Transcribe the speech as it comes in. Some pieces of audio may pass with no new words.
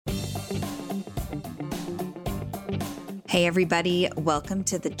Hey, everybody. Welcome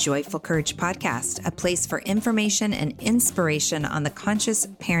to the Joyful Courage Podcast, a place for information and inspiration on the conscious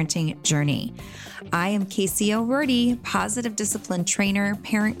parenting journey. I am Casey O'Rourke, positive discipline trainer,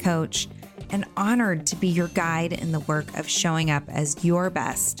 parent coach, and honored to be your guide in the work of showing up as your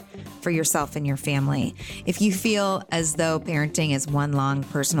best for yourself and your family. If you feel as though parenting is one long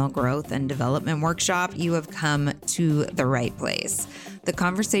personal growth and development workshop, you have come to the right place. The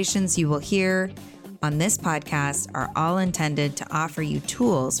conversations you will hear on this podcast are all intended to offer you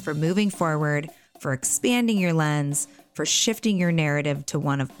tools for moving forward, for expanding your lens, for shifting your narrative to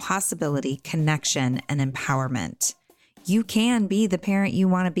one of possibility, connection, and empowerment. You can be the parent you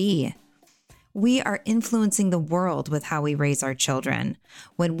want to be. We are influencing the world with how we raise our children.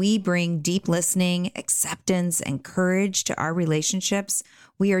 When we bring deep listening, acceptance, and courage to our relationships,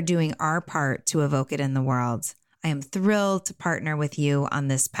 we are doing our part to evoke it in the world. I am thrilled to partner with you on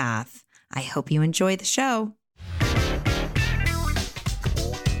this path. I hope you enjoy the show.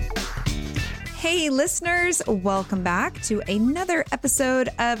 Hey, listeners, welcome back to another episode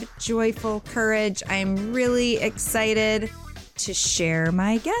of Joyful Courage. I'm really excited to share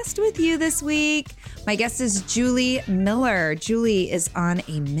my guest with you this week. My guest is Julie Miller. Julie is on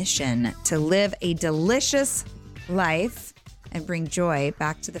a mission to live a delicious life and bring joy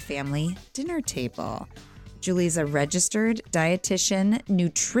back to the family dinner table. Julie's a registered dietitian,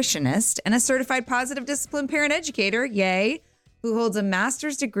 nutritionist, and a certified positive discipline parent educator, yay, who holds a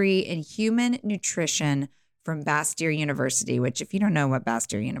master's degree in human nutrition from Bastyr University, which if you don't know what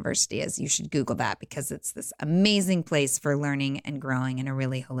Bastyr University is, you should Google that because it's this amazing place for learning and growing in a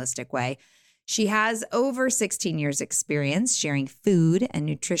really holistic way. She has over 16 years experience sharing food and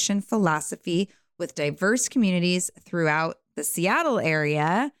nutrition philosophy with diverse communities throughout the Seattle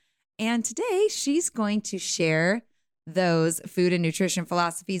area. And today she's going to share those food and nutrition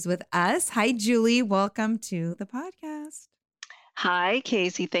philosophies with us. Hi, Julie. Welcome to the podcast. Hi,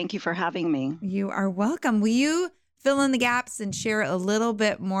 Casey. Thank you for having me. You are welcome. Will you fill in the gaps and share a little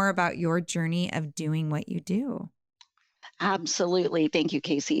bit more about your journey of doing what you do? Absolutely. Thank you,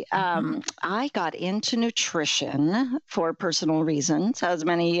 Casey. I got into nutrition for personal reasons, as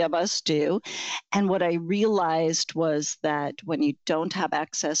many of us do. And what I realized was that when you don't have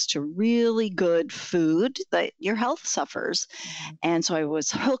access to really good food, that your health suffers. And so I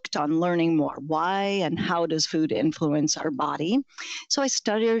was hooked on learning more. Why and how does food influence our body? So I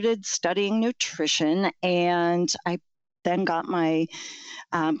started studying nutrition, and I then got my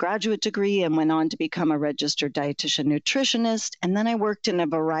graduate degree and went on to become a registered dietitian nutritionist. And then I worked in a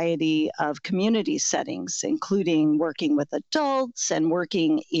variety of community settings, including working with adults and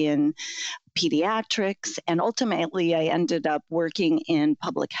working in pediatrics. And ultimately, I ended up working in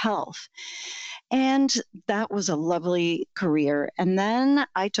public health. And that was a lovely career. And then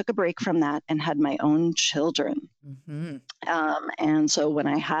I took a break from that and had my own children. And so when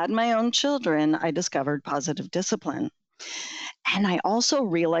I had my own children, I discovered positive discipline. And I also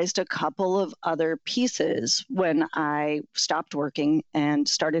realized a couple of other pieces when I stopped working and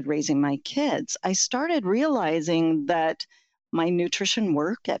started raising my kids. I started realizing that my nutrition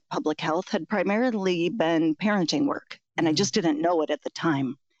work at public health had primarily been parenting work. And I just didn't know it at the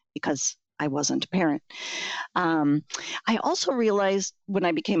time because I wasn't a parent. I also realized when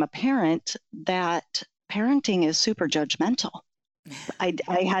I became a parent that parenting is super judgmental.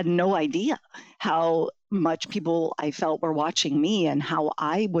 I had no idea how much people I felt were watching me and how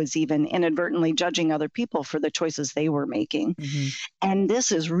I was even inadvertently judging other people for the choices they were making. And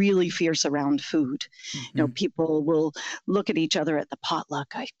this is really fierce around food. You know, people will look at each other at the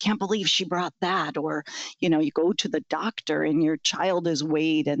potluck. I can't believe she brought that. Or, you know, you go to the doctor and your child is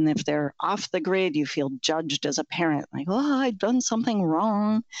weighed. And if they're off the grid, you feel judged as a parent, like, oh, I've done something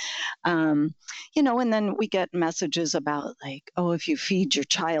wrong. You know, and then we get messages about like, oh, if you feed your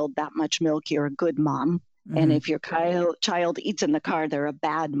child that much milk, you're a good mom. And if your child eats in the car, they're a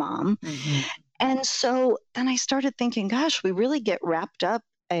bad mom. And so then I started thinking, gosh, we really get wrapped up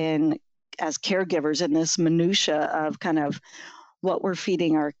in, as caregivers, in this minutia of kind of what we're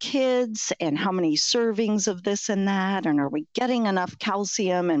feeding our kids and how many servings of this and that. And are we getting enough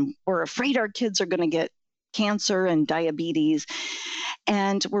calcium? And we're afraid our kids are going to get cancer and diabetes.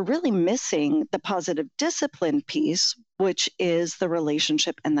 And we're really missing the positive discipline piece, which is the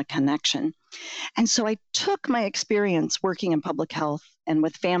relationship and the connection. And so I took my experience working in public health and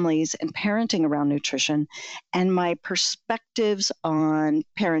with families and parenting around nutrition and my perspectives on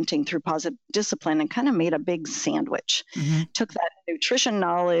parenting through positive discipline and kind of made a big sandwich. Took that nutrition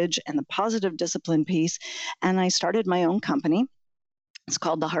knowledge and the positive discipline piece, and I started my own company. It's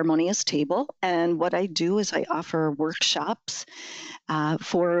called the Harmonious Table. And what I do is I offer workshops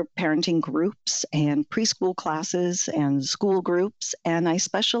for parenting groups and preschool classes and school groups. And I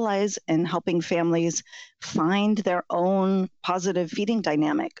specialize in helping families find their own positive feeding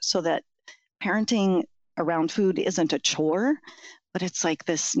dynamic so that parenting around food isn't a chore, but it's like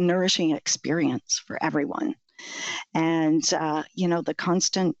this nourishing experience for everyone. And, the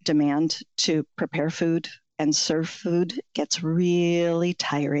constant demand to prepare food and serve food gets really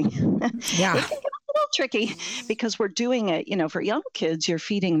tiring. Yeah. It can get a little tricky because we're doing it, for young kids, you're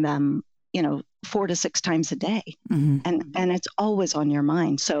feeding them, 4 to 6 times a day. Mm-hmm. And it's always on your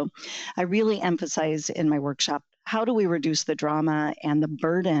mind. So I really emphasize in my workshop, how do we reduce the drama and the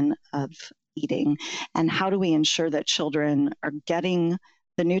burden of eating? And how do we ensure that children are getting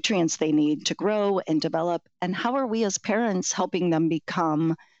the nutrients they need to grow and develop? And how are we as parents helping them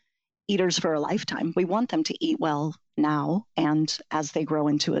become eaters for a lifetime? We want them to eat well now and as they grow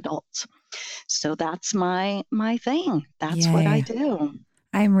into adults. So that's my thing. That's what I do.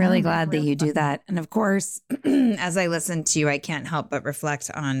 I'm really glad that you do that. And of course, as I listen to you, I can't help but reflect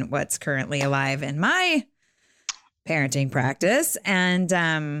on what's currently alive in my parenting practice.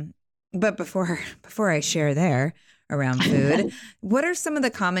 And but before I share there around food, what are some of the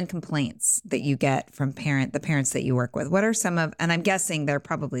common complaints that you get from the parents that you work with? What are some of, and I'm guessing they're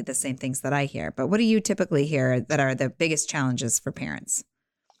probably the same things that I hear, but what do you typically hear that are the biggest challenges for parents?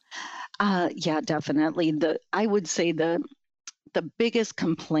 Yeah, definitely. I would say the biggest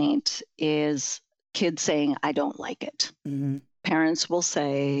complaint is kids saying, I don't like it. Mm-hmm. Parents will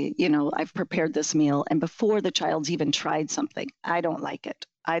say, I've prepared this meal, and before the child's even tried something, I don't like it.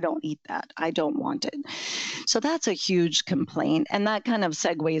 I don't eat that. I don't want it. So that's a huge complaint. And that kind of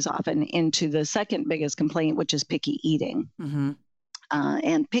segues often into the second biggest complaint, which is picky eating. Mm-hmm.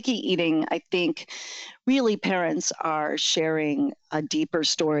 And picky eating, I think really parents are sharing a deeper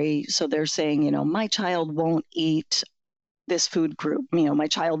story. So they're saying, my child won't eat this food group, my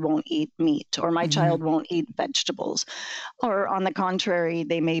child won't eat meat, or my child won't eat vegetables. Or on the contrary,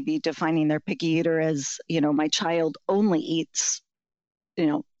 they may be defining their picky eater as, my child only eats,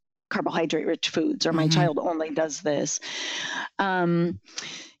 carbohydrate rich foods, or my child only does this. So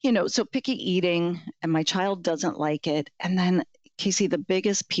picky eating, and my child doesn't like it. And then Casey, the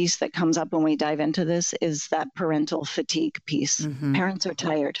biggest piece that comes up when we dive into this is that parental fatigue piece. Parents are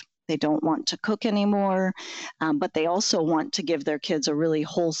tired. They don't want to cook anymore, but they also want to give their kids a really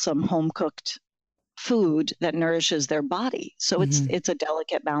wholesome home-cooked food that nourishes their body. So it's a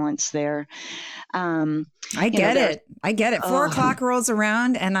delicate balance there. I get it. 4 o'clock rolls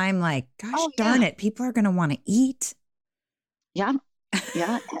around and I'm like, gosh darn it, people are going to want to eat. Yeah.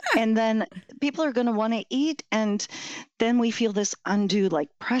 Yeah. And then people are going to want to eat. And then we feel this undue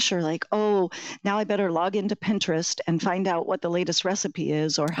pressure, now I better log into Pinterest and find out what the latest recipe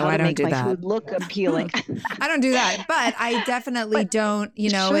is, or how to make my food look appealing. I don't do that, but I definitely don't,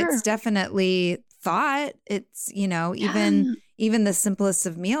 it's definitely thought. It's, even the simplest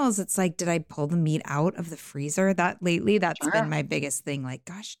of meals. It's like, did I pull the meat out of the freezer? That's been my biggest thing. Like,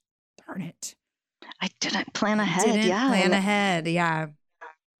 gosh darn it. I didn't plan ahead. Yeah.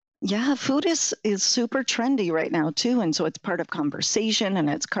 Yeah, food is super trendy right now too, and so it's part of conversation, and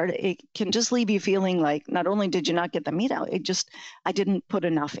it can just leave you feeling like not only did you not get the meat out, I didn't put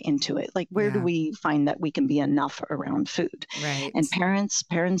enough into it. Like, where do we find that we can be enough around food? Right. And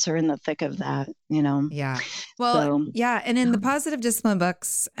parents are in the thick of that, Yeah. Well, and in the Positive Discipline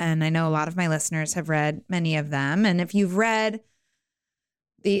books, and I know a lot of my listeners have read many of them, and if you've read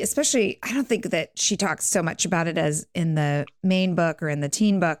especially, I don't think that she talks so much about it as in the main book or in the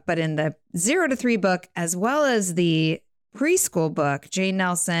teen book, but in the 0 to 3 book, as well as the preschool book, Jane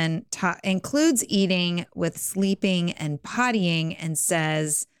Nelson includes eating with sleeping and pottying and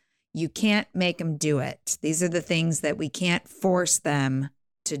says, you can't make them do it. These are the things that we can't force them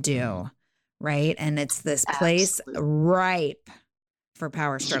to do. Right. And it's this place ripe for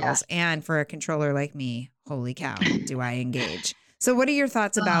power struggles. And for a controller like me, holy cow, do I engage. So what are your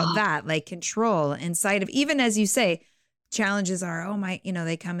thoughts about that? Like control inside of, even as you say, challenges are,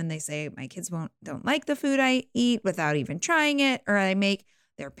 they come and they say, my kids don't like the food I eat without even trying it, or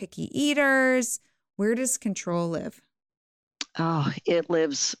they're picky eaters. Where does control live? Oh, it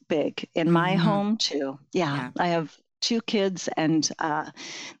lives big in my home too. Yeah. I have 2 kids, and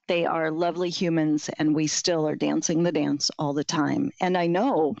they are lovely humans, and we still are dancing the dance all the time. And I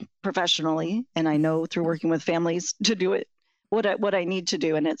know professionally, and I know through working with families to do it, what I need to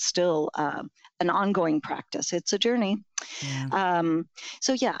do. And it's still an ongoing practice. It's a journey. Yeah.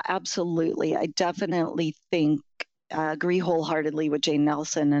 So yeah, absolutely. I definitely think, agree wholeheartedly with Jane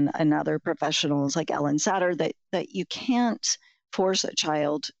Nelson and other professionals like Ellen Satter that you can't force a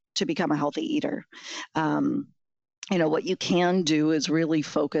child to become a healthy eater. What you can do is really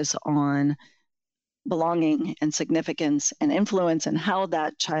focus on belonging and significance and influence and how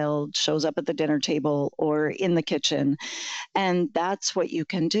that child shows up at the dinner table or in the kitchen. And that's what you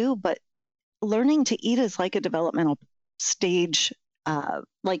can do. But learning to eat is like a developmental stage,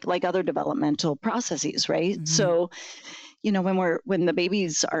 like other developmental processes, right? Mm-hmm. So, when the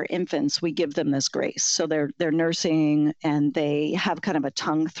babies are infants, we give them this grace. So they're nursing and they have kind of a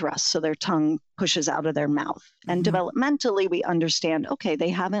tongue thrust. So their tongue pushes out of their mouth. And developmentally, we understand, okay, they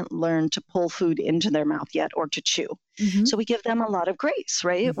haven't learned to pull food into their mouth yet or to chew. So we give them a lot of grace,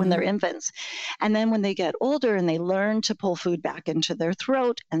 right? When they're infants. And then when they get older and they learn to pull food back into their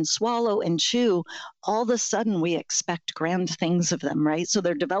throat and swallow and chew, all of a sudden we expect grand things of them, right? So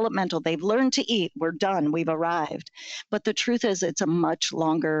they're developmental. They've learned to eat. We're done. We've arrived. But the truth is it's a much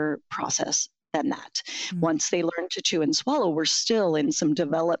longer process than that. Once they learn to chew and swallow, we're still in some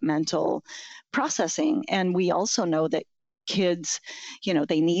developmental processing. And we also know that kids,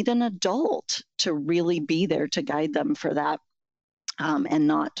 they need an adult to really be there to guide them for that, and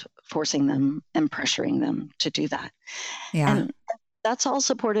not forcing them and pressuring them to do that. Yeah. And that's all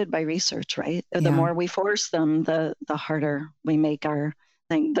supported by research, right? Yeah. The more we force them, the harder we make our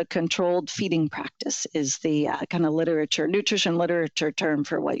thing. The controlled feeding practice is the kind of nutrition literature term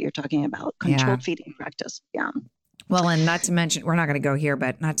for what you're talking about. Controlled feeding practice. Yeah. Well, and not to mention, we're not going to go here,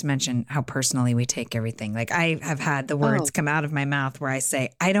 but not to mention how personally we take everything. Like I have had the words come out of my mouth where I say,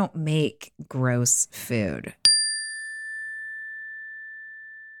 I don't make gross food.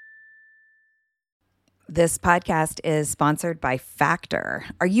 This podcast is sponsored by Factor.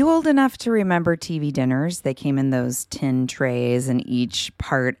 Are you old enough to remember TV dinners? They came in those tin trays and each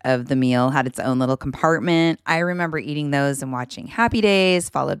part of the meal had its own little compartment. I remember eating those and watching Happy Days,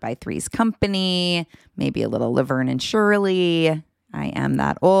 followed by Three's Company, maybe a little Laverne and Shirley. I am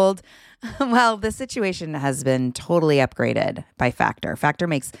that old. Well, the situation has been totally upgraded by Factor. Factor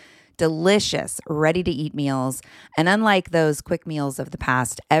makes delicious, ready-to-eat meals. And unlike those quick meals of the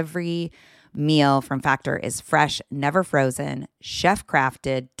past, every meal from Factor is fresh, never frozen,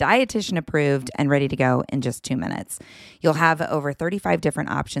 chef-crafted, dietitian-approved, and ready to go in just 2 minutes. You'll have over 35 different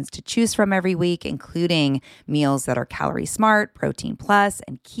options to choose from every week, including meals that are calorie smart, protein plus,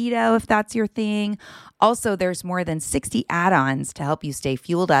 and keto if that's your thing. Also, there's more than 60 add-ons to help you stay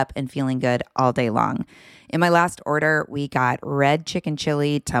fueled up and feeling good all day long. In my last order, we got red chicken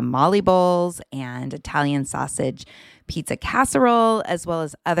chili tamale bowls and Italian sausage pizza casserole, as well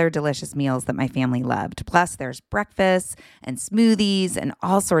as other delicious meals that my family loved. Plus, there's breakfast and smoothies and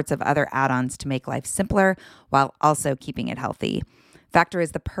all sorts of other add-ons to make life simpler while also keeping it healthy. Factor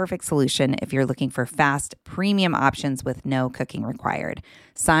is the perfect solution if you're looking for fast, premium options with no cooking required.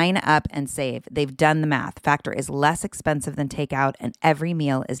 Sign up and save. They've done the math. Factor is less expensive than takeout, and every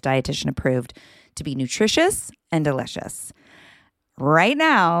meal is dietitian approved to be nutritious and delicious. Right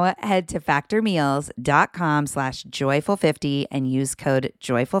now, head to factormeals.com/joyful50 and use code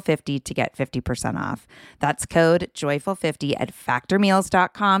joyful50 to get 50% off. That's code joyful50 at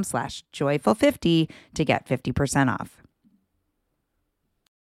factormeals.com/joyful50 to get 50% off.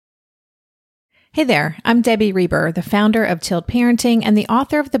 Hey there, I'm Debbie Reber, the founder of Tilt Parenting and the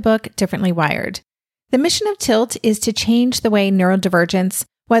author of the book Differently Wired. The mission of Tilt is to change the way neurodivergence,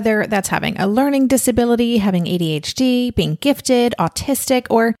 whether that's having a learning disability, having ADHD, being gifted, autistic,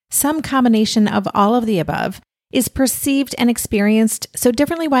 or some combination of all of the above, is perceived and experienced so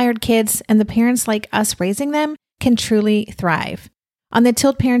differently wired kids and the parents like us raising them can truly thrive. On the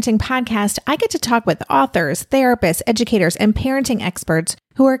Tilt Parenting podcast, I get to talk with authors, therapists, educators, and parenting experts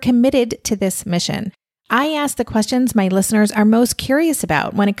who are committed to this mission. I ask the questions my listeners are most curious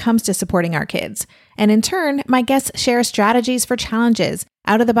about when it comes to supporting our kids. And in turn, my guests share strategies for challenges,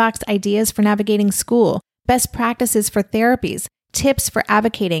 out-of-the-box ideas for navigating school, best practices for therapies, tips for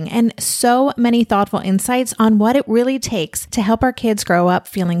advocating, and so many thoughtful insights on what it really takes to help our kids grow up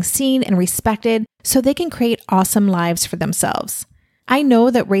feeling seen and respected so they can create awesome lives for themselves. I know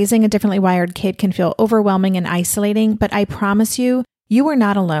that raising a differently wired kid can feel overwhelming and isolating, but I promise you, you are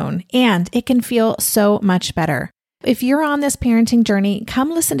not alone, and it can feel so much better. If you're on this parenting journey,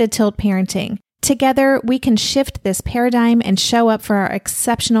 come listen to Tilt Parenting. Together, we can shift this paradigm and show up for our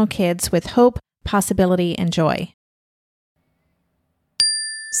exceptional kids with hope, possibility, and joy.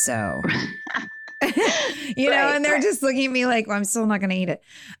 So, and they're just looking at me like, well, I'm still not going to eat it.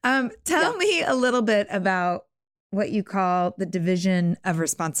 Tell me a little bit about what you call the division of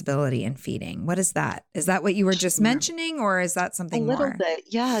responsibility in feeding. What is that? Is that what you were just mentioning, or is that something more? A little bit.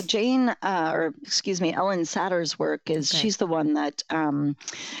 Yeah. Ellen Satter's work is, she's the one that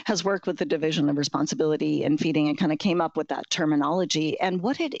has worked with the division of responsibility in feeding and kind of came up with that terminology. And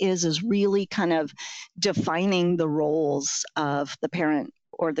what it is really kind of defining the roles of the parent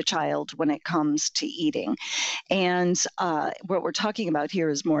or the child when it comes to eating. And what we're talking about here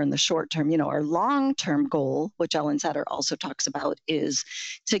is more in the short term. Our long-term goal, which Ellen Satter also talks about, is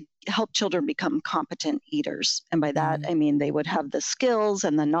to help children become competent eaters. And by that, I mean they would have the skills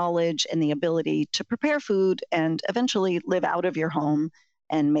and the knowledge and the ability to prepare food and eventually live out of your home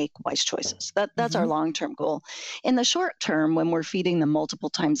and make wise choices. That's our long-term goal. In the short term, when we're feeding them multiple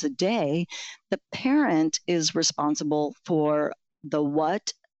times a day, the parent is responsible for the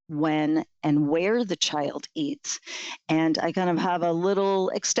what, when, and where the child eats. And I kind of have a little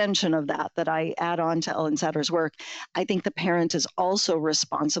extension of that I add on to Ellen Satter's work. I think the parent is also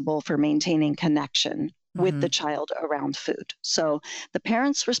responsible for maintaining connection with the child around food. So the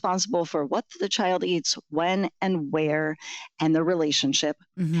parent's responsible for what the child eats, when and where, and the relationship.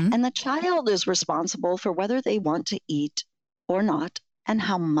 And the child is responsible for whether they want to eat or not, and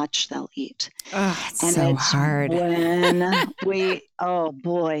how much they'll eat. Oh, it's so hard. Oh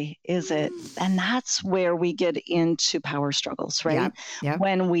boy, is it. And that's where we get into power struggles, right? Yeah.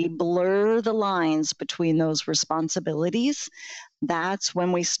 When we blur the lines between those responsibilities, that's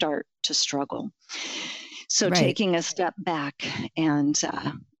when we start to struggle. So taking a step back and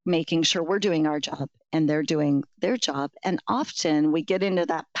making sure we're doing our job and they're doing their job. And often we get into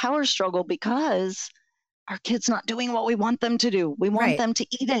that power struggle because our kid's not doing what we want them to do. We want them to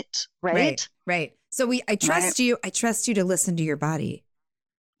eat it, right? Right. So I trust you. I trust you to listen to your body.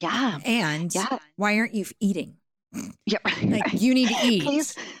 Yeah. And why aren't you eating? Yeah. Like you need to eat.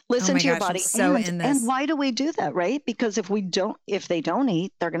 Please listen to your body. So and why do we do that, right? Because if they don't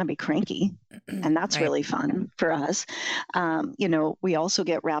eat, they're going to be cranky. And that's really fun for us. We also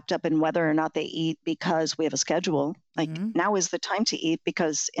get wrapped up in whether or not they eat because we have a schedule. Like now is the time to eat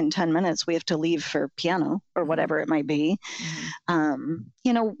because in 10 minutes we have to leave for piano or whatever it might be. There's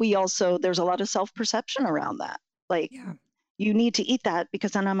a lot of self-perception around that. Like, you need to eat that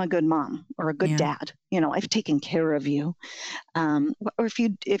because then I'm a good mom or a good dad. I've taken care of you. Or if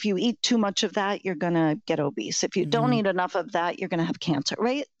you eat too much of that, you're going to get obese. If you don't eat enough of that, you're going to have cancer,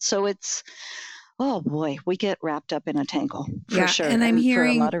 right? So it's, oh boy, we get wrapped up in a tangle for sure. And I'm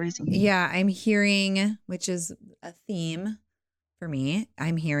hearing, for a lot of reasons. I'm hearing, which is a theme for me,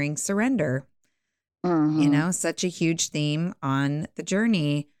 I'm hearing surrender. Such a huge theme on the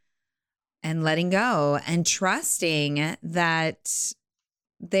journey. And letting go and trusting that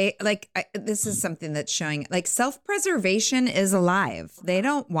this is something that's showing like self-preservation is alive. They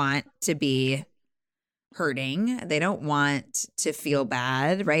don't want to be hurting. They don't want to feel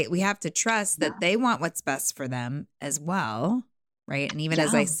bad, right? We have to trust that they want what's best for them as well, right? And even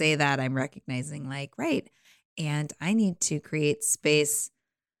as I say that, I'm recognizing and I need to create space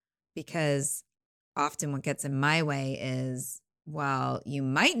because often what gets in my way is, well, you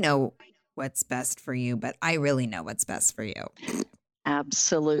might know what's best for you, but I really know what's best for you.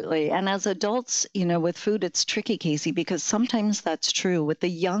 Absolutely. And as adults, with food, it's tricky, Casey, because sometimes that's true. With the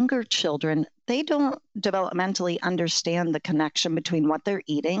younger children, they don't developmentally understand the connection between what they're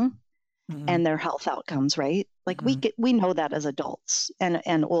eating and their health outcomes, right? Like we know that as adults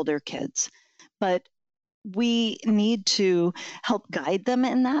and older kids, but we need to help guide them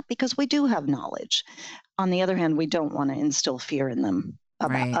in that because we do have knowledge. On the other hand, we don't want to instill fear in them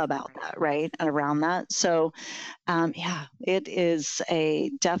about that, right? Around that. So, it is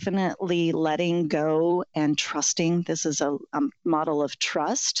a definitely letting go and trusting. This is a model of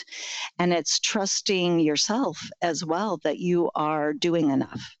trust, and it's trusting yourself as well that you are doing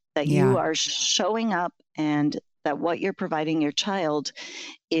enough, that you are showing up, and that what you're providing your child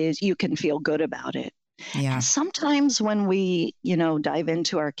is you can feel good about it. Yeah. And sometimes when we, dive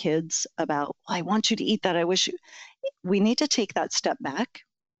into our kids about, I want you to eat that. We need to take that step back,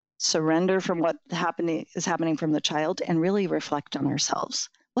 surrender from what is happening from the child, and really reflect on ourselves.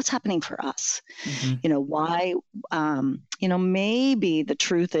 What's happening for us? Why, maybe the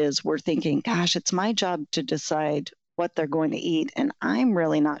truth is we're thinking, gosh, it's my job to decide what they're going to eat. And I'm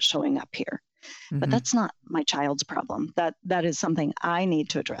really not showing up here, but that's not my child's problem. That is something I need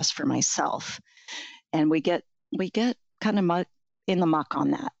to address for myself. And we get kind of in the muck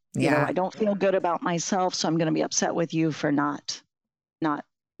on that. I don't feel good about myself, so I'm going to be upset with you for not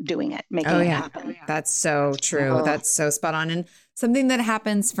doing it, making it happen. That's so true. That's so spot on. And something that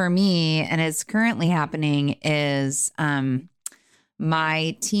happens for me and is currently happening is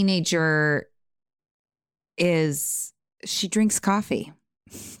my teenager is she drinks coffee.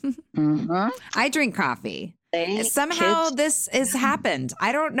 Mm-hmm. I drink coffee. Somehow this has happened.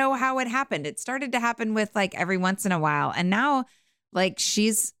 I don't know how it happened. It started to happen with like every once in a while. And now like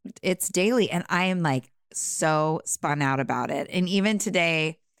it's daily. And I am like so spun out about it. And even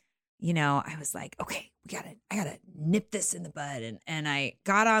today, you know, I was like, okay, I gotta nip this in the bud. And I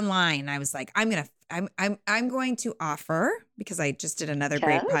got online. I was like, I'm going to offer, because I just did another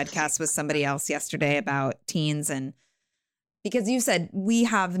great podcast with somebody else yesterday about teens, and because you said we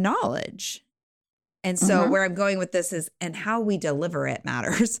have knowledge. And so where I'm going with this is, and how we deliver it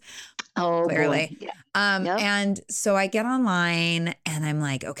matters. Oh, clearly. Yeah. And so I get online and I'm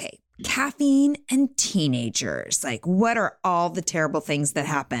like, okay, caffeine and teenagers, like what are all the terrible things that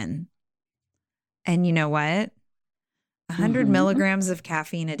happen? And you know what? 100 milligrams of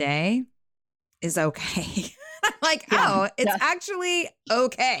caffeine a day is okay. I'm like, it's actually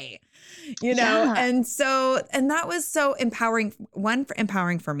okay. You know? And so, and that was so empowering.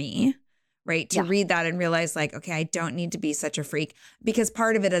 Empowering for me. Right. To read that and realize like, okay, I don't need to be such a freak, because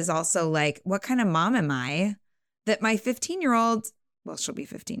part of it is also like, what kind of mom am I that my 15-year-old, well, she'll be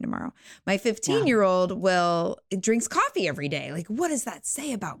 15 tomorrow. My 15-year-old drinks coffee every day. Like, what does that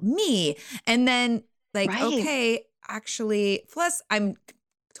say about me? And then like, okay, actually, plus I'm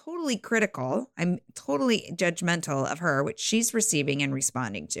totally critical. I'm totally judgmental of her, which she's receiving and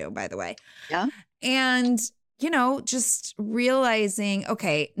responding to, by the way. Yeah. And you know, just realizing,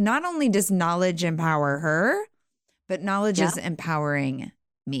 okay, not only does knowledge empower her, but knowledge is empowering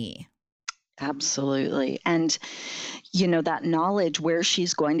me. Absolutely. And, you know, that knowledge, where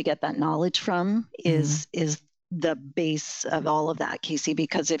she's going to get that knowledge from is the base of all of that, Casey,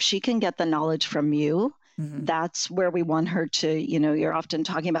 because if she can get the knowledge from you, that's where we want her to, you know, you're often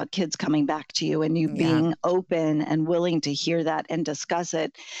talking about kids coming back to you and you being open and willing to hear that and discuss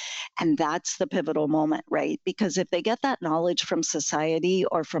it. And that's the pivotal moment, right? Because if they get that knowledge from society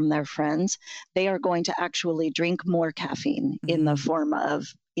or from their friends, they are going to actually drink more caffeine in the form of,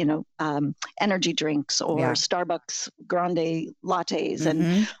 you know, energy drinks or Starbucks grande lattes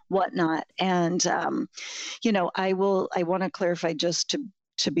and whatnot. And, you know, I want to clarify just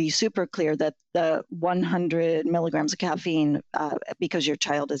to be super clear that the 100 milligrams of caffeine, because your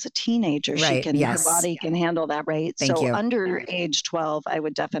child is a teenager, her body can handle that, right? Thank you. Under age 12, I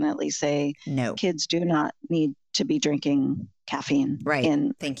would definitely say no. Kids do not need to be drinking caffeine. Right.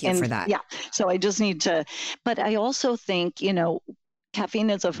 Thank you for that. Yeah. So I just need to, but I also think, you know,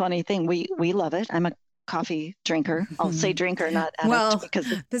 caffeine is a funny thing. We love it. I'm a coffee drinker. I'll say drinker, not addict,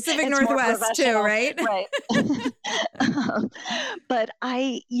 because Pacific Northwest too, right? Right. But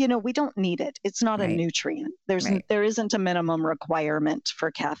we don't need it. It's not a nutrient. There isn't a minimum requirement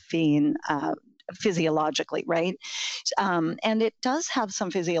for caffeine physiologically, right? And it does have some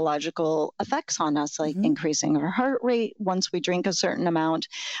physiological effects on us, like increasing our heart rate once we drink a certain amount,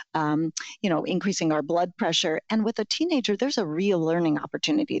 increasing our blood pressure. And with a teenager, there's a real learning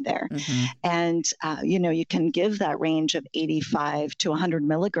opportunity there. And, you can give that range of 85 to 100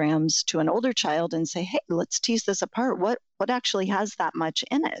 milligrams to an older child and say, hey, let's tease this apart. What actually has that much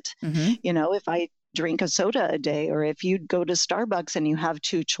in it? You know, if I drink a soda a day, or if you go to Starbucks and you have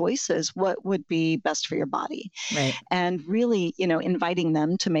two choices, what would be best for your body? Right. And really, inviting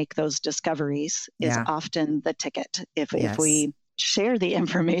them to make those discoveries is often the ticket. If we share the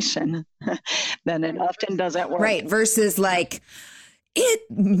information, then it often doesn't work. Right. Versus like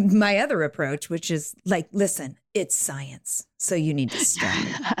my other approach, which is like, listen, it's science, so you need to study,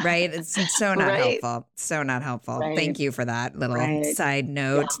 right? It's so not helpful. So not helpful. Right. Thank you for that little side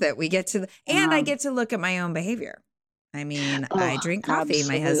note that we get to, and I get to look at my own behavior. I mean, I drink coffee.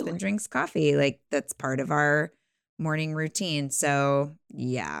 Absolutely. My husband drinks coffee. Like that's part of our morning routine. So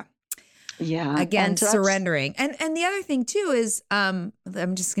yeah. Again, surrendering. And the other thing too is, I'm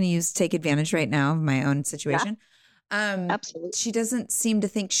just going to take advantage right now of my own situation. Absolutely. She doesn't seem to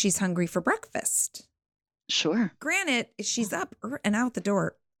think she's hungry for breakfast. Sure. Granted, she's up and out the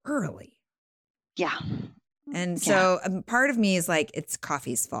door early. Yeah. And so part of me is like, it's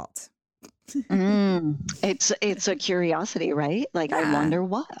coffee's fault. It's a curiosity, right? Like,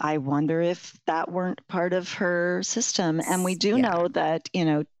 I wonder if that weren't part of her system. And we do know that,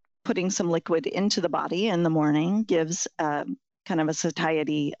 putting some liquid into the body in the morning gives kind of a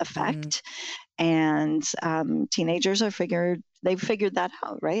satiety effect. And teenagers they've figured that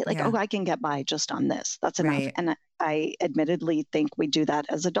out, right? Like, I can get by just on this. That's enough. Right. And I admittedly think we do that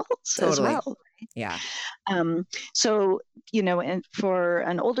as adults as well. Right? Yeah. So, and for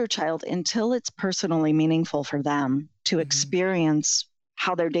an older child, until it's personally meaningful for them to experience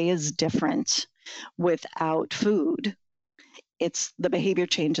how their day is different without food, the behavior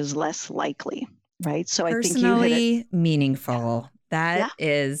change is less likely. right? So I think you hit Personally meaningful. That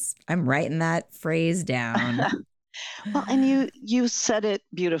is, I'm writing that phrase down. Well, and you said it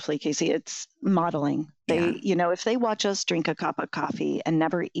beautifully, Casey. It's modeling. They, if they watch us drink a cup of coffee and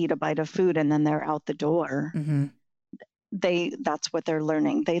never eat a bite of food and then they're out the door, that's what they're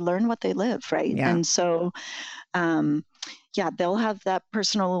learning. They learn what they live, right? Yeah. And so, they'll have that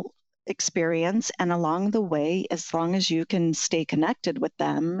personal experience. And along the way, as long as you can stay connected with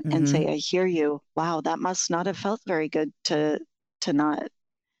them and say, I hear you. Wow, that must not have felt very good to not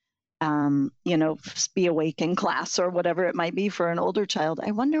be awake in class or whatever it might be for an older child.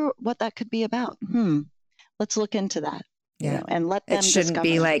 I wonder what that could be about. Let's look into that. Yeah. And let them It shouldn't discover.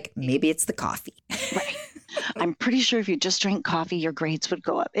 be like, maybe it's the coffee. Right. I'm pretty sure if you just drank coffee, your grades would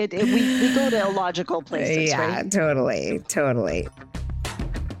go up. We go to illogical places, right? Yeah, totally.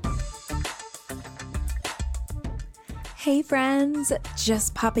 Hey friends,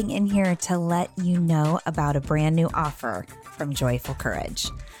 just popping in here to let you know about a brand new offer from Joyful Courage.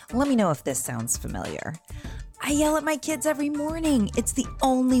 Let me know if this sounds familiar. I yell at my kids every morning. It's the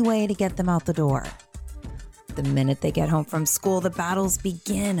only way to get them out the door. The minute they get home from school, the battles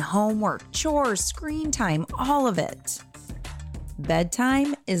begin. Homework, chores, screen time, all of it.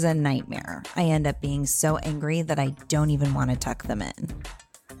 Bedtime is a nightmare. I end up being so angry that I don't even want to tuck them in.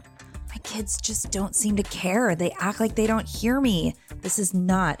 My kids just don't seem to care. They act like they don't hear me. This is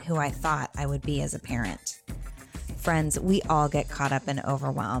not who I thought I would be as a parent. Friends, we all get caught up in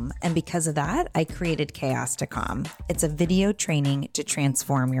overwhelm. And because of that, I created Chaos to Calm. It's a video training to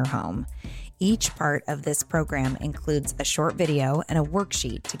transform your home. Each part of this program includes a short video and a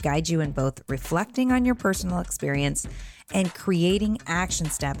worksheet to guide you in both reflecting on your personal experience and creating action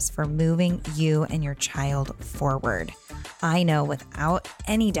steps for moving you and your child forward. I know without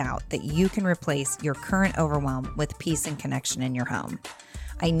any doubt that you can replace your current overwhelm with peace and connection in your home.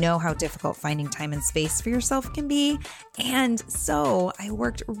 I know how difficult finding time and space for yourself can be, and so I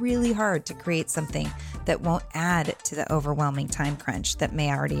worked really hard to create something that won't add to the overwhelming time crunch that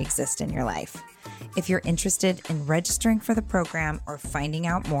may already exist in your life. If you're interested in registering for the program or finding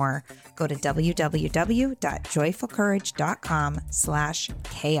out more, go to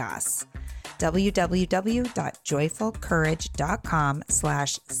www.joyfulcourage.com/chaos.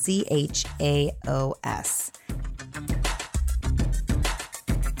 www.joyfulcourage.com/CHAOS.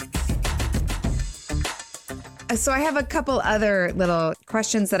 So I have a couple other little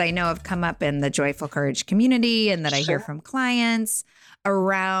questions that I know have come up in the Joyful Courage community and that I hear from clients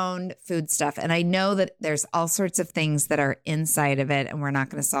around food stuff. And I know that there's all sorts of things that are inside of it, and we're not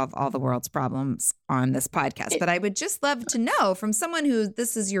going to solve all the world's problems on this podcast. But I would just love to know from someone who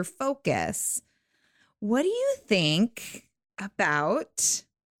this is your focus, what do you think about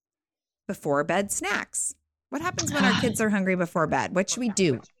before bed snacks? What happens when our kids are hungry before bed? What should we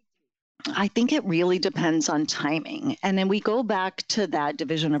do? I think it really depends on timing. And then we go back to that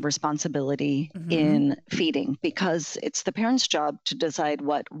division of responsibility in feeding, because it's the parent's job to decide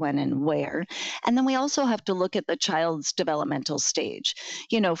what, when, and where. And then we also have to look at the child's developmental stage.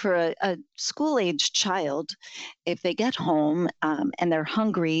 For a school-age child, if they get home and they're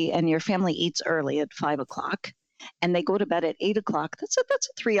hungry and your family eats early at 5 o'clock, and they go to bed at 8 o'clock, that's a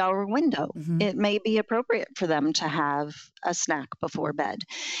 3-hour window. It may be appropriate for them to have a snack before bed.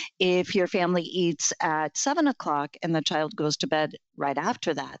 If your family eats at 7 o'clock and the child goes to bed right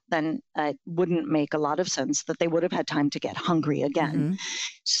after that, then it wouldn't make a lot of sense that they would have had time to get hungry again.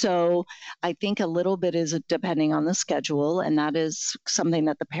 So I think a little bit is depending on the schedule, and that is something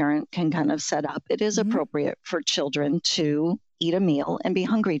that the parent can kind of set up. It is appropriate for children to eat a meal and be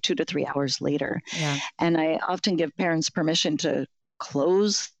hungry 2 to 3 hours later. Yeah. And I often give parents permission to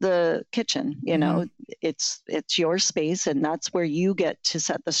close the kitchen. It's your space, and that's where you get to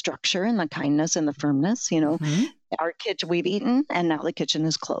set the structure and the kindness and the firmness. Our kitchen, we've eaten, and now the kitchen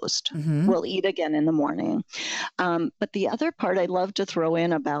is closed. We'll eat again in the morning. But the other part I love to throw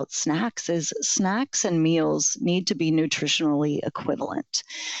in about snacks is snacks and meals need to be nutritionally equivalent.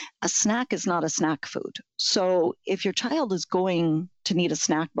 A snack is not a snack food. So if your child is going to need a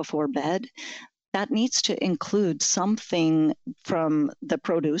snack before bed, that needs to include something from the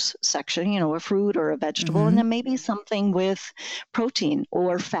produce section, a fruit or a vegetable, and then maybe something with protein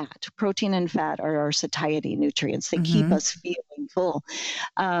or fat. Protein and fat are our satiety nutrients. They keep us feeling full.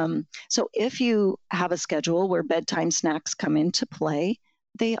 So if you have a schedule where bedtime snacks come into play,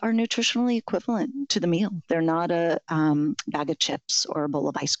 they are nutritionally equivalent to the meal. They're not a bag of chips or a bowl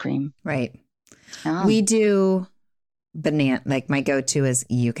of ice cream. Right. We do banana. Like my go-to is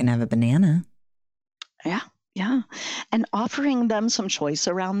you can have a banana. Yeah. Yeah. And offering them some choice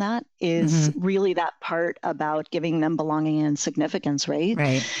around that is really that part about giving them belonging and significance, right?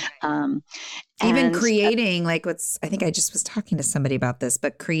 Right. Even creating like I think I just was talking to somebody about this,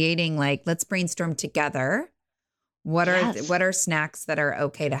 but creating like, let's brainstorm together. What are snacks that are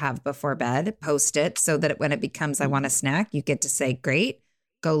okay to have before bed? Post it so that when it becomes, I want a snack, you get to say, great,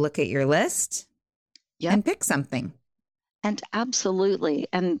 go look at your list and pick something. And absolutely.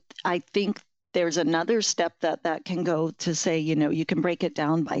 And I think there's another step that can go to say, you can break it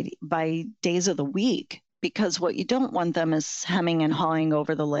down by days of the week, because what you don't want them is hemming and hawing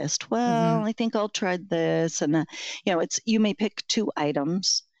over the list. Well, I think I'll try this. And you may pick 2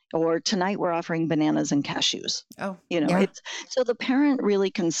 items, or tonight we're offering bananas and cashews. Oh, so the parent really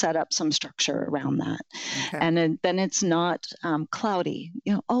can set up some structure around that. Okay. And then it's not cloudy.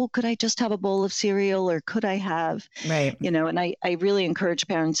 Could I just have a bowl of cereal, or could I have, right. And I really encourage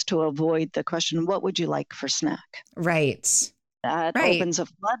parents to avoid the question, what would you like for snack? Right. That opens a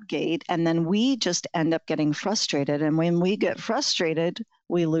floodgate, and then we just end up getting frustrated. And when we get frustrated,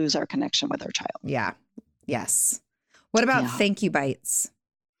 we lose our connection with our child. Yeah. Yes. What about thank you bites?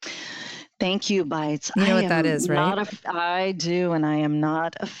 Thank you bites. You know what that is, right? I do, and I am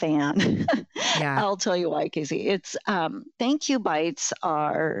not a fan. Yeah. I'll tell you why, Casey. It's thank you bites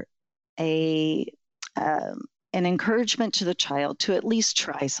are an encouragement to the child to at least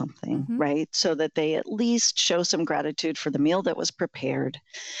try something, right? So that they at least show some gratitude for the meal that was prepared.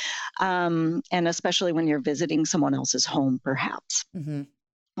 And especially when you're visiting someone else's home, perhaps,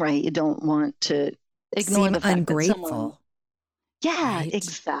 right? You don't want to ignore the fact ungrateful. That someone... Yeah, right.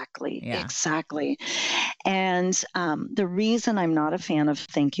 Exactly. And the reason I'm not a fan of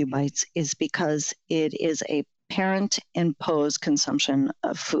thank you bites is because it is a parent-imposed consumption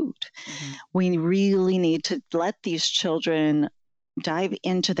of food. We really need to let these children dive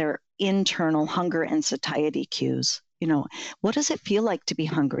into their internal hunger and satiety cues. What does it feel like to be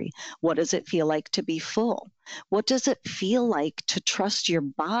hungry? What does it feel like to be full? What does it feel like to trust your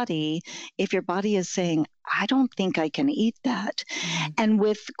body if your body is saying, I don't think I can eat that? And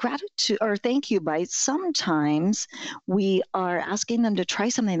with gratitude or thank you bites, sometimes we are asking them to try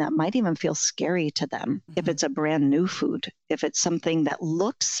something that might even feel scary to them. If it's a brand new food, if it's something that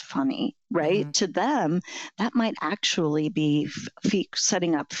looks funny, right? To them, that might actually be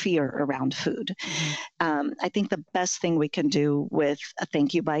setting up fear around food. I think the best thing we can do with a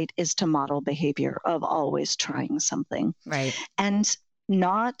thank you bite is to model behavior of always trying something. Right. And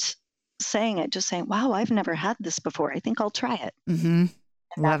not saying it, just saying, wow, I've never had this before. I think I'll try it.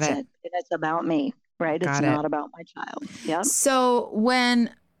 Love it. And it's about me, right? It's not about my child. Yeah. So when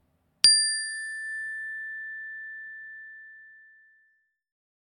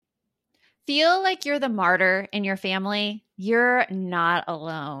feel like you're the martyr in your family, you're not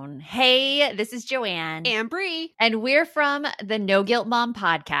alone. Hey, this is Joanne. And Bree. And we're from the No Guilt Mom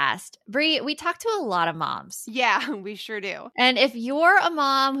podcast. Bree, we talk to a lot of moms. Yeah, we sure do. And if you're a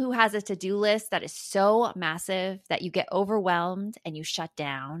mom who has a to-do list that is so massive that you get overwhelmed and you shut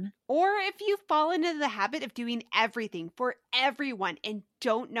down, or if you fall into the habit of doing everything for everyone and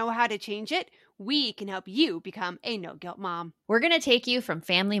don't know how to change it, we can help you become a no-guilt mom. We're going to take you from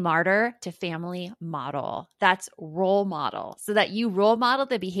family martyr to family model. That's role model, so that you role model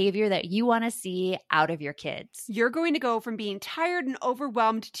the behavior that you want to see out of your kids. You're going to go from being tired and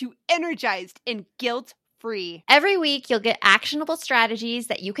overwhelmed to energized and guilt-free. Every week, you'll get actionable strategies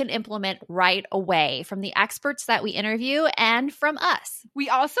that you can implement right away from the experts that we interview and from us. We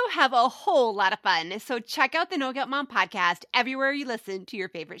also have a whole lot of fun, so check out the No Guilt Mom podcast everywhere you listen to your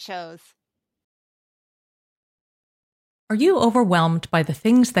favorite shows. Are you overwhelmed by the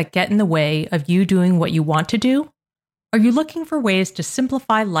things that get in the way of you doing what you want to do? Are you looking for ways to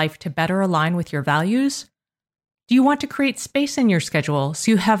simplify life to better align with your values? Do you want to create space in your schedule so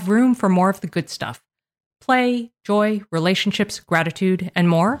you have room for more of the good stuff? Play, joy, relationships, gratitude, and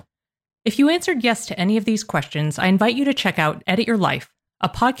more? If you answered yes to any of these questions, I invite you to check out Edit Your Life, a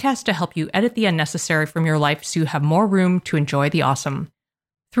podcast to help you edit the unnecessary from your life so you have more room to enjoy the awesome.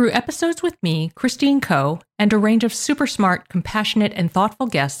 Through episodes with me, Christine Coe, and a range of super smart, compassionate, and thoughtful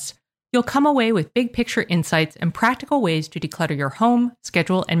guests, you'll come away with big picture insights and practical ways to declutter your home,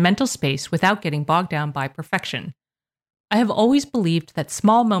 schedule, and mental space without getting bogged down by perfection. I have always believed that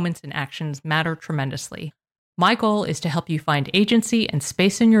small moments and actions matter tremendously. My goal is to help you find agency and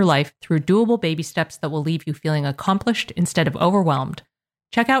space in your life through doable baby steps that will leave you feeling accomplished instead of overwhelmed.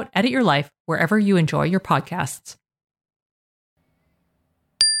 Check out Edit Your Life wherever you enjoy your podcasts.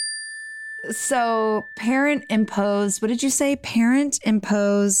 So parent imposed, what did you say? Parent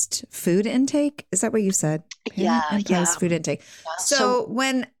imposed food intake? Is that what you said? Parent imposed food intake. Yeah. So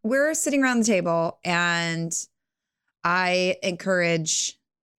when we're sitting around the table and I encourage,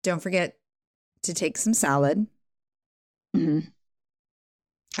 don't forget to take some salad. Mhm.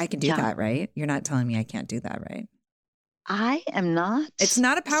 I can do that, right? You're not telling me I can't do that, right? I am not. It's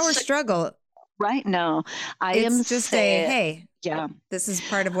not a power struggle. Right? No, It's just hey, yeah, this is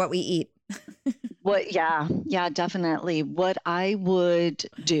part of what we eat. Yeah, definitely. What I would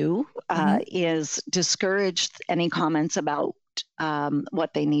do is discourage any comments about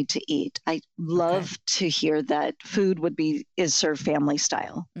what they need to eat. I love to hear that food is served family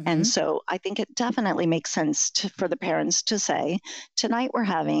style. And so I think it definitely makes sense for the parents to say, tonight we're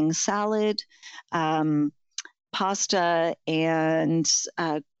having salad, pasta, and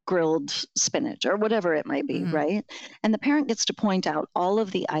grilled spinach or whatever it might be, right? And the parent gets to point out all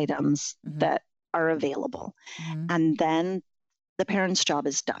of the items that are available. And then the parent's job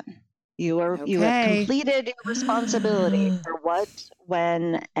is done. You have completed your responsibility for what,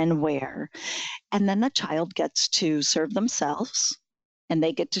 when, and where. And then the child gets to serve themselves, and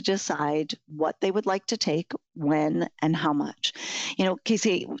they get to decide what they would like to take, when, and how much. You know,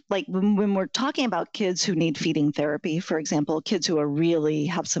 Casey, like when we're talking about kids who need feeding therapy, for example, kids who really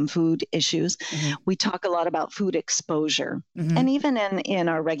have some food issues, we talk a lot about food exposure. And even in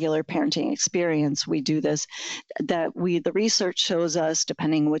our regular parenting experience, we do this, the research shows us,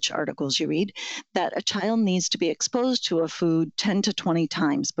 depending which articles you read, that a child needs to be exposed to a food 10 to 20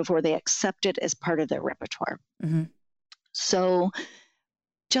 times before they accept it as part of their repertoire. So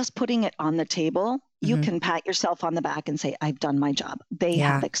just putting it on the table, you can pat yourself on the back and say, I've done my job. They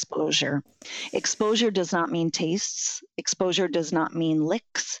have exposure. Exposure does not mean tastes. Exposure does not mean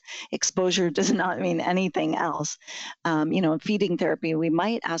licks. Exposure does not mean anything else. In feeding therapy, we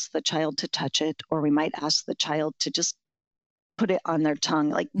might ask the child to touch it, or we might ask the child to just put it on their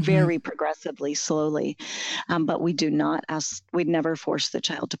tongue, like very progressively, slowly. But we'd never force the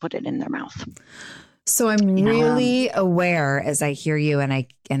child to put it in their mouth. So I'm really aware as I hear you and I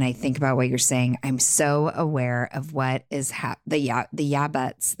think about what you're saying. I'm so aware of what is the yeah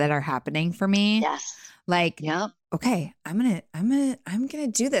buts that are happening for me. Yes. Like, okay, I'm gonna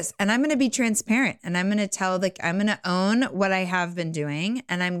do this, and I'm gonna be transparent, and I'm gonna I'm gonna own what I have been doing,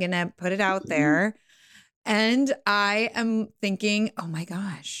 and I'm gonna put it out there. And I am thinking, oh my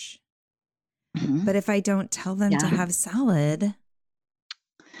gosh, but if I don't tell them to have salad.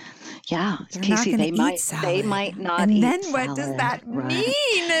 Yeah, they're Casey, they might not and eat then salad. What does that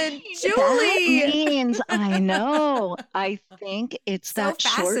mean, Julie? That means, I know. I think it's so that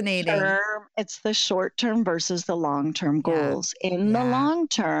fascinating. Short term. It's the short term versus the long term goals. In the long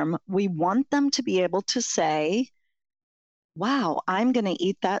term, we want them to be able to say, wow, I'm going to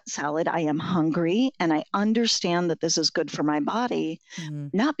eat that salad. I am hungry, and I understand that this is good for my body,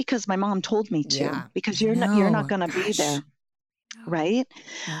 not because my mom told me to, because you're not going to be there. Right.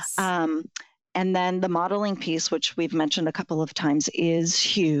 Yes. And then the modeling piece, which we've mentioned a couple of times, is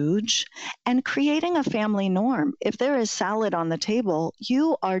huge. And creating a family norm. If there is salad on the table,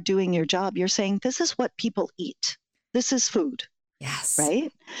 you are doing your job. You're saying, this is what people eat. This is food. Yes.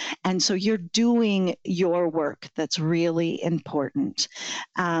 Right. And so you're doing your work. That's really important.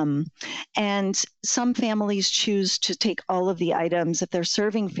 And some families choose to take all of the items if they're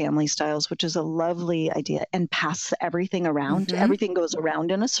serving family styles, which is a lovely idea, and pass everything around. Everything goes around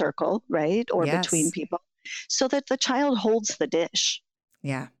in a circle, right? Or between people, so that the child holds the dish.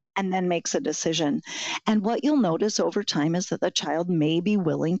 Yeah. And then makes a decision. And what you'll notice over time is that the child may be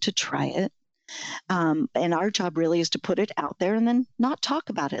willing to try it. And our job really is to put it out there and then not talk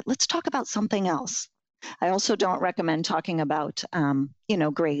about it. Let's talk about something else. I also don't recommend talking about,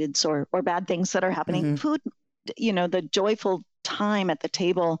 grades or bad things that are happening. Food, the joyful time at the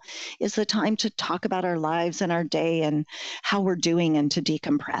table is the time to talk about our lives and our day and how we're doing and to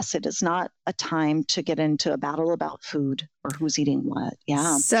decompress. It is not a time to get into a battle about food or who's eating what.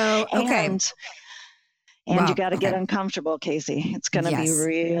 Yeah. So, okay. And you got to get uncomfortable, Casey. It's going to be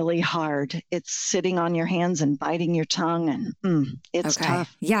really hard. It's sitting on your hands and biting your tongue, and it's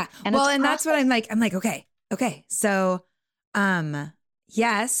tough. Yeah. And that's what I'm like. I'm like, okay. So,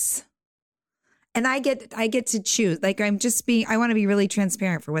 yes. And I get to choose. Like, I want to be really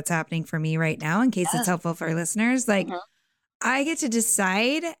transparent for what's happening for me right now, in case it's helpful for our listeners. Like, I get to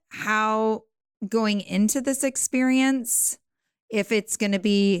decide how going into this experience, if it's going to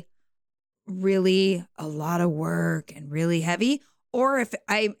be really a lot of work and really heavy, or if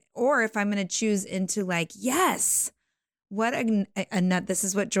I'm going to choose into like, yes, what a nut. This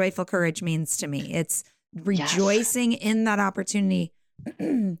is what joyful courage means to me. It's rejoicing in that opportunity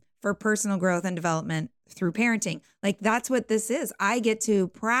for personal growth and development through parenting. Like that's what this is. I get to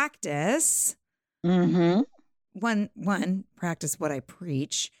practice one, practice what I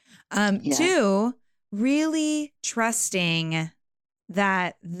preach. Two, really trusting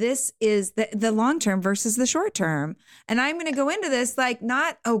that this is the long term versus the short term. And I'm going to go into this like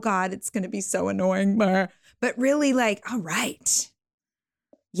not, oh God, it's going to be so annoying, but really like, all right.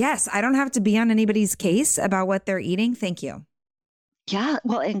 Yes, I don't have to be on anybody's case about what they're eating. Thank you. Yeah.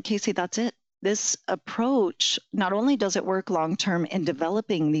 Well, and Casey, that's it. This approach, not only does it work long-term in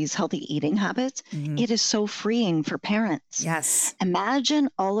developing these healthy eating habits, it is so freeing for parents. Yes. Imagine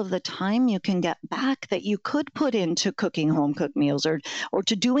all of the time you can get back that you could put into cooking home-cooked meals or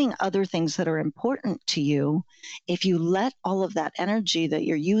to doing other things that are important to you. If you let all of that energy that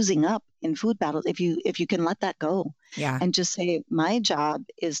you're using up in food battles, if you can let that go. Yeah. And just say, my job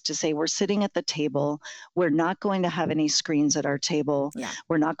is to say, we're sitting at the table. We're not going to have any screens at our table. Yeah.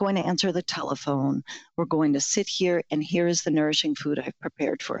 We're not going to answer the telephone. We're going to sit here and here is the nourishing food I've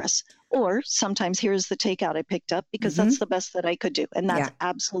prepared for us. Or sometimes here's the takeout I picked up because that's the best that I could do. And that's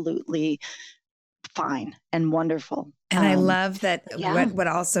absolutely fine and wonderful. And I love that what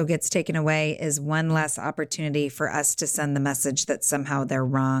also gets taken away is one less opportunity for us to send the message that somehow they're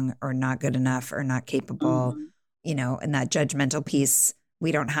wrong or not good enough or not capable, you know, and that judgmental piece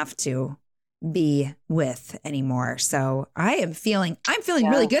we don't have to be with anymore. So I'm feeling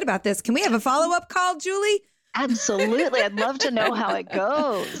really good about this. Can we have a follow-up call, Julie? Absolutely. I'd love to know how it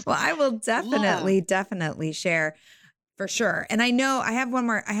goes. Well, I will definitely share for sure. And I know I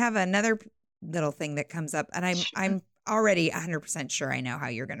have another little thing that comes up and I'm already 100% sure I know how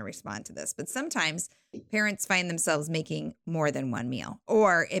you're going to respond to this. But sometimes parents find themselves making more than one meal,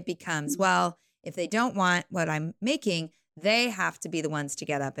 or it becomes, well, if they don't want what I'm making, they have to be the ones to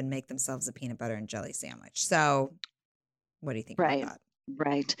get up and make themselves a peanut butter and jelly sandwich. So what do you think about that?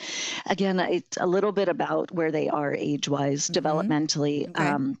 Right. Again, it's a little bit about where they are age-wise, developmentally.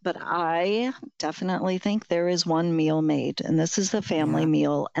 Okay. But I definitely think there is one meal made, and this is the family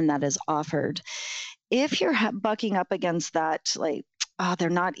meal, and that is offered. If you're bucking up against that, like, they're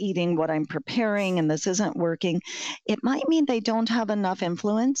not eating what I'm preparing and this isn't working, it might mean they don't have enough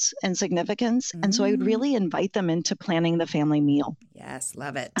influence and significance. And so I would really invite them into planning the family meal. Yes,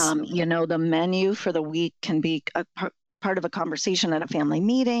 love it. You know, the menu for the week can be a part of a conversation at a family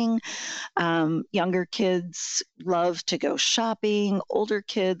meeting. Younger kids love to go shopping. Older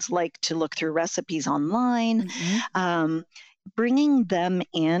kids like to look through recipes online. Bringing them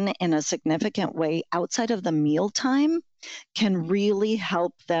in a significant way outside of the mealtime can really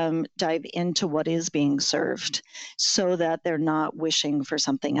help them dive into what is being served so that they're not wishing for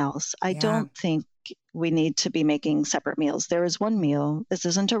something else. I don't think we need to be making separate meals. There is one meal. This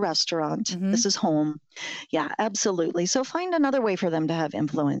isn't a restaurant. This is home. Yeah, absolutely. So find another way for them to have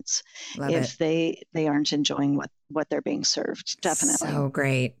influence if they aren't enjoying what they're being served. Definitely. So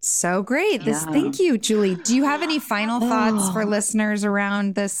great. So great. Thank you, Julie. Do you have any final thoughts for listeners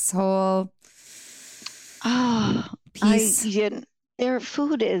around this whole piece? Their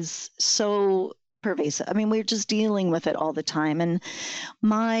food is so pervasive. I mean, we're just dealing with it all the time. And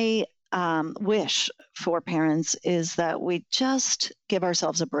my wish for parents is that we just give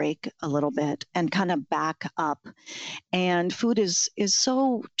ourselves a break a little bit and kind of back up. And food is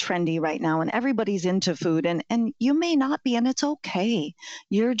so trendy right now, and everybody's into food, and you may not be, and it's okay.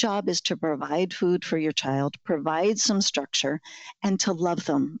 Your job is to provide food for your child, provide some structure, and to love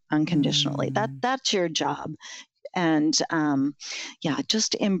them unconditionally. That's your job. And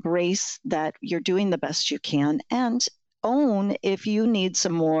just embrace that you're doing the best you can, and own if you need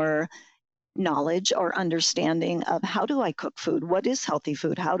some more knowledge or understanding of how do I cook food? What is healthy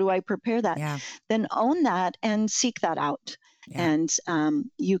food? How do I prepare that? Then own that and seek that out. And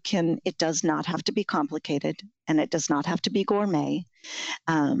it does not have to be complicated, and it does not have to be gourmet.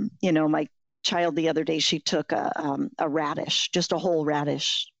 My child the other day, she took a radish, just a whole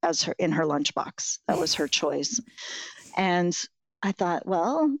radish in her lunchbox. That was her choice. And I thought,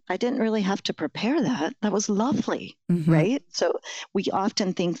 well, I didn't really have to prepare that. That was lovely, right? So we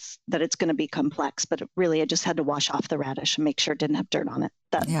often think that it's going to be complex, but really I just had to wash off the radish and make sure it didn't have dirt on it.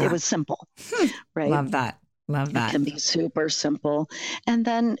 It was simple, right? Love that. It can be super simple. And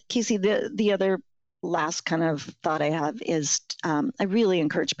then, Casey, the other last kind of thought I have is I really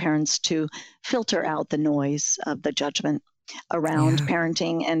encourage parents to filter out the noise of the judgment around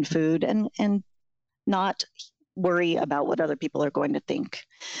parenting and food, and not worry about what other people are going to think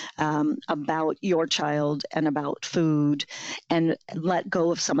about your child and about food, and let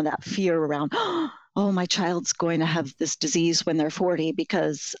go of some of that fear around, oh, my child's going to have this disease when they're 40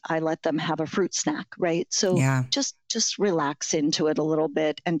 because I let them have a fruit snack, right? So just relax into it a little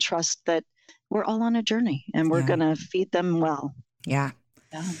bit and trust that we're all on a journey and we're going to feed them well. Yeah.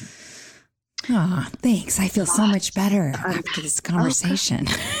 Oh, thanks. I feel so much better after this conversation.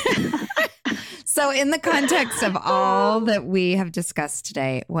 So in the context of all that we have discussed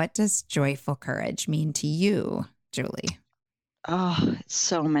today, what does joyful courage mean to you, Julie? Oh,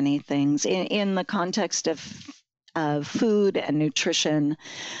 so many things. In the context of food and nutrition,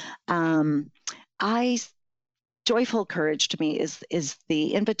 joyful courage to me is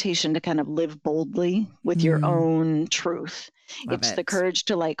the invitation to kind of live boldly with your own truth. It's the courage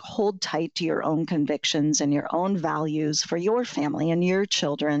to hold tight to your own convictions and your own values for your family and your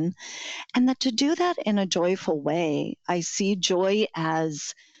children. And that to do that in a joyful way, I see joy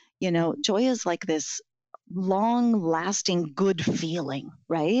as, joy is like this long-lasting good feeling,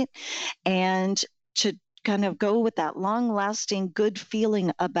 right? And to kind of go with that long-lasting good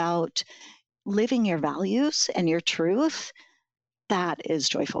feeling about living your values and your truth, that is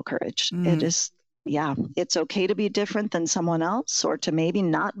joyful courage. It is, it's okay to be different than someone else or to maybe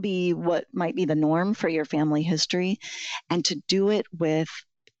not be what might be the norm for your family history, and to do it with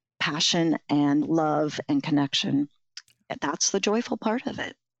passion and love and connection. That's the joyful part of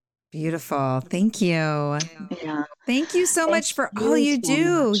it. Beautiful. Thank you. Yeah. Thank you so much for all you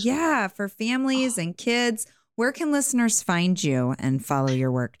do. Yeah, for families and kids. Where can listeners find you and follow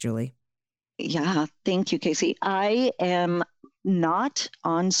your work, Julie? Yeah, thank you, Casey. I am not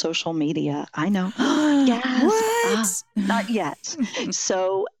on social media. I know. Yes. What? Not yet.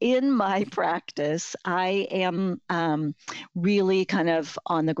 So in my practice, I am really kind of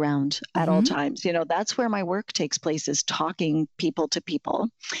on the ground at all times. That's where my work takes place, is talking people to people.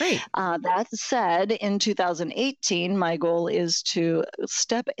 Great. That said, in 2018, my goal is to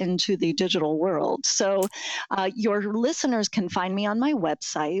step into the digital world. So your listeners can find me on my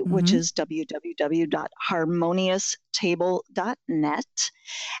website, which is www.harmonioustable.net.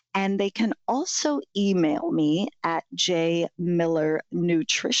 And they can also email me at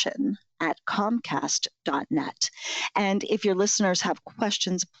jmillernutrition@comcast.net. And if your listeners have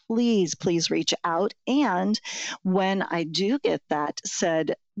questions, please reach out. And when I do get that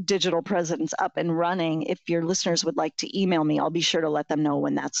said digital presence up and running, if your listeners would like to email me, I'll be sure to let them know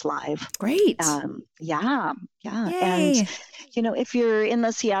when that's live. Great. Yeah. Yay. And, if you're in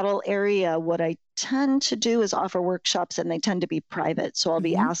the Seattle area, what I tend to do is offer workshops, and they tend to be private. So I'll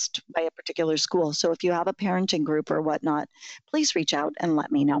be asked by a particular school. So if you have a parenting group or whatnot, please reach out and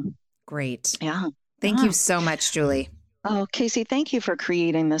let me know. Great. Yeah. Thank you so much, Julie. Oh, Casey, thank you for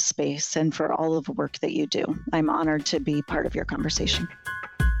creating this space and for all of the work that you do. I'm honored to be part of your conversation.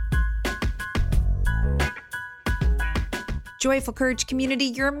 Joyful Courage community,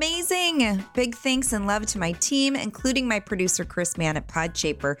 you're amazing. Big thanks and love to my team, including my producer, Chris Mann at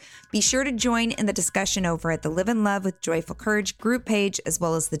Podshaper. Be sure to join in the discussion over at the Live and Love with Joyful Courage group page, as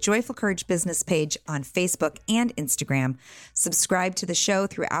well as the Joyful Courage business page on Facebook and Instagram. Subscribe to the show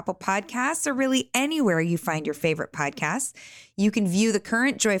through Apple Podcasts or really anywhere you find your favorite podcasts. You can view the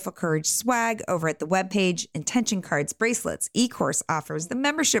current Joyful Courage swag over at the webpage, intention cards, bracelets, e-course offers, the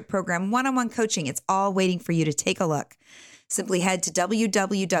membership program, one-on-one coaching. It's all waiting for you to take a look. Simply head to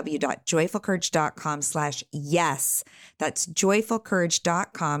www.joyfulcourage.com/yes. That's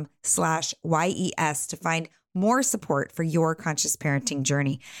joyfulcourage.com/YES to find more support for your conscious parenting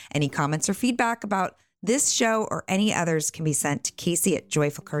journey. Any comments or feedback about this show or any others can be sent to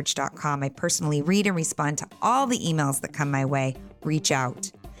Casey@joyfulcourage.com. I personally read and respond to all the emails that come my way. Reach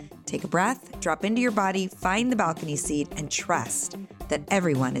out. Take a breath, drop into your body, find the balcony seat, and trust that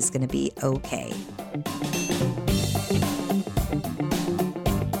everyone is going to be okay.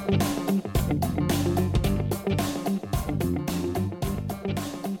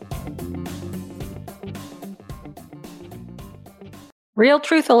 Real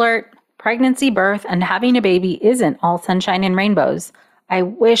truth alert, pregnancy, birth, and having a baby isn't all sunshine and rainbows. I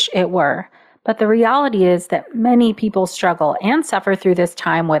wish it were. But the reality is that many people struggle and suffer through this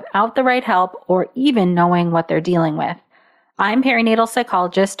time without the right help or even knowing what they're dealing with. I'm perinatal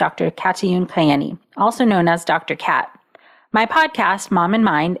psychologist Dr. Katayun Kayeni, also known as Dr. Kat. My podcast, Mom and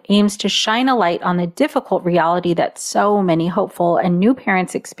Mind, aims to shine a light on the difficult reality that so many hopeful and new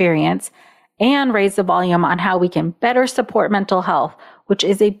parents experience and raise the volume on how we can better support mental health, which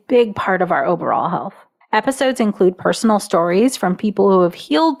is a big part of our overall health. Episodes include personal stories from people who have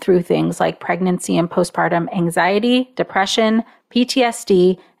healed through things like pregnancy and postpartum anxiety, depression,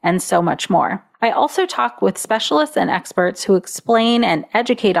 PTSD, and so much more. I also talk with specialists and experts who explain and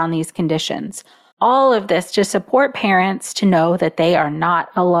educate on these conditions. All of this to support parents to know that they are not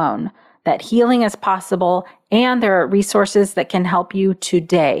alone. that healing is possible, and there are resources that can help you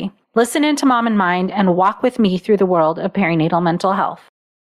today. Listen into Mom and Mind and walk with me through the world of perinatal mental health.